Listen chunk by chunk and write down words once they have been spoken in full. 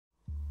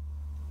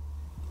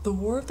The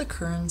War of the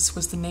Currents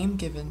was the name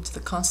given to the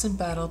constant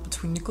battle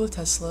between Nikola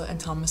Tesla and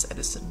Thomas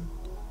Edison.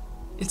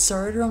 It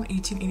started around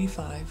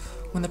 1885,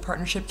 when the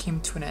partnership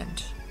came to an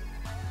end.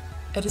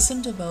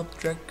 Edison developed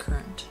direct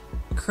current,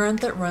 a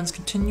current that runs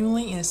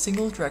continually in a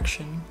single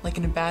direction, like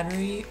in a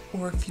battery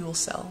or a fuel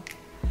cell.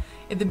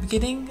 In the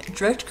beginning,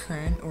 direct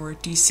current, or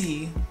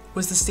DC,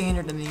 was the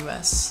standard in the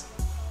US.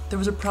 There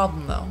was a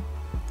problem though.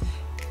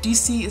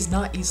 DC is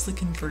not easily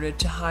converted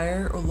to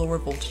higher or lower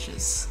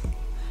voltages.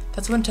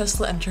 That's when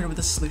Tesla entered with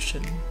a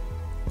solution.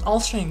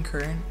 Alternating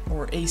current,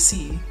 or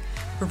AC,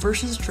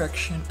 reverses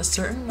direction a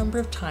certain number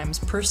of times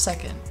per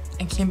second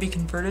and can be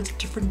converted to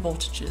different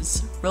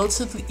voltages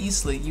relatively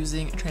easily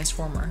using a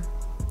transformer.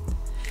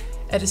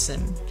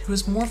 Edison, who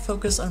was more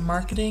focused on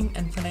marketing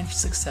and financial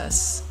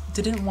success,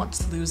 didn't want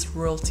to lose the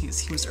royalties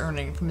he was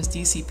earning from his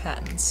DC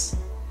patents.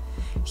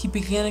 He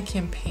began a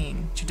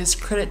campaign to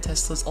discredit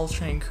Tesla's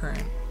alternating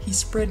current. He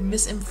spread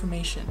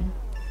misinformation,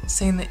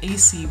 saying that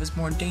AC was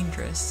more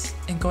dangerous,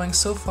 and going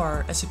so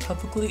far as to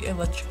publicly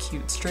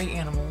electrocute stray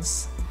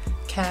animals,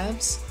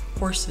 calves,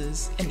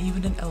 horses, and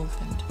even an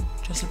elephant,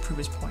 just to prove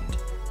his point.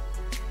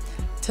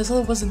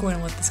 Tesla wasn't going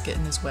to let this get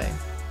in his way.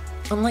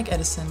 Unlike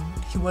Edison,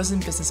 he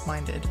wasn't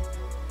business-minded.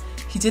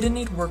 He didn't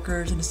need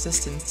workers and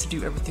assistants to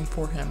do everything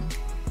for him.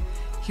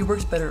 He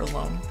worked better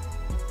alone,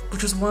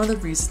 which was one of the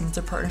reasons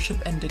their partnership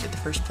ended in the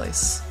first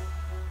place.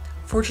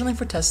 Fortunately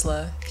for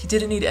Tesla, he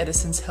didn't need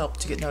Edison's help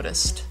to get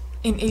noticed.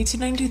 In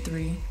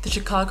 1893, the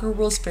Chicago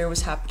World's Fair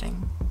was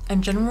happening,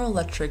 and General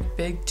Electric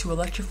begged to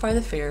electrify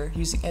the fair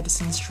using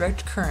Edison's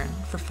direct current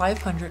for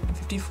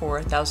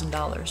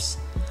 $554,000,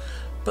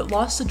 but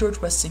lost to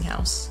George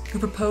Westinghouse, who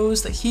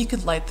proposed that he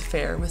could light the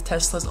fair with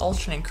Tesla's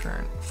alternating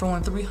current for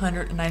only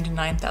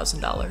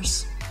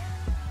 $399,000.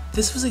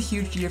 This was a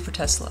huge year for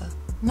Tesla.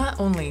 Not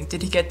only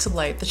did he get to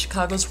light the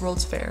Chicago's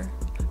World's Fair,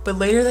 but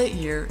later that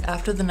year,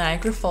 after the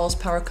Niagara Falls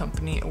Power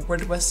Company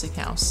awarded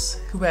Westinghouse,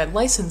 who had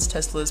licensed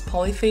Tesla's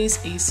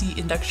polyphase AC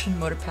induction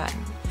motor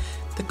patent,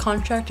 the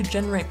contract to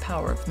generate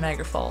power from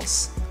Niagara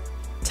Falls.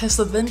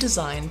 Tesla then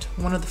designed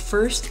one of the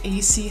first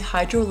AC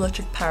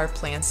hydroelectric power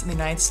plants in the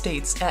United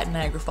States at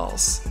Niagara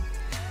Falls.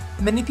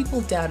 Many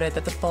people doubted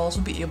that the falls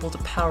would be able to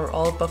power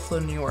all of Buffalo,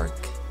 New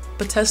York,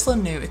 but Tesla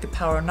knew it could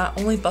power not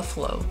only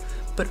Buffalo,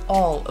 but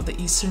all of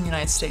the eastern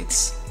United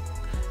States.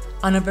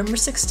 On November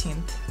 16,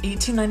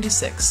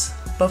 1896,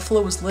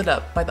 Buffalo was lit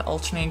up by the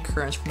alternating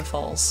currents from the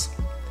falls.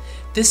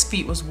 This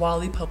feat was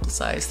widely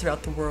publicized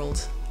throughout the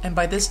world, and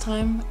by this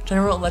time,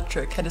 General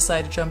Electric had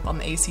decided to jump on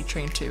the AC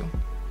train too.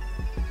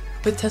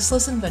 With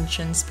Tesla's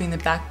inventions being the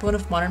backbone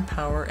of modern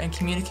power and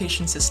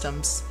communication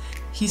systems,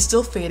 he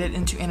still faded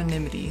into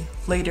anonymity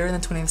later in the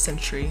 20th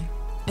century,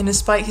 and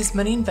despite his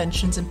many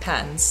inventions and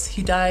patents,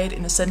 he died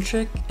an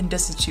eccentric and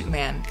destitute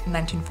man in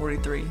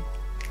 1943.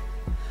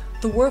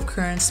 The war of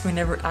currents may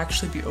never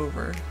actually be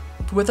over,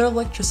 but with our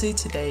electricity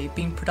today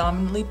being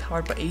predominantly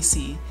powered by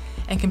AC,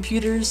 and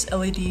computers,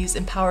 LEDs,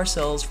 and power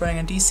cells running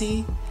on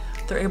DC,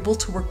 they're able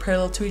to work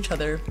parallel to each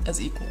other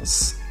as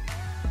equals.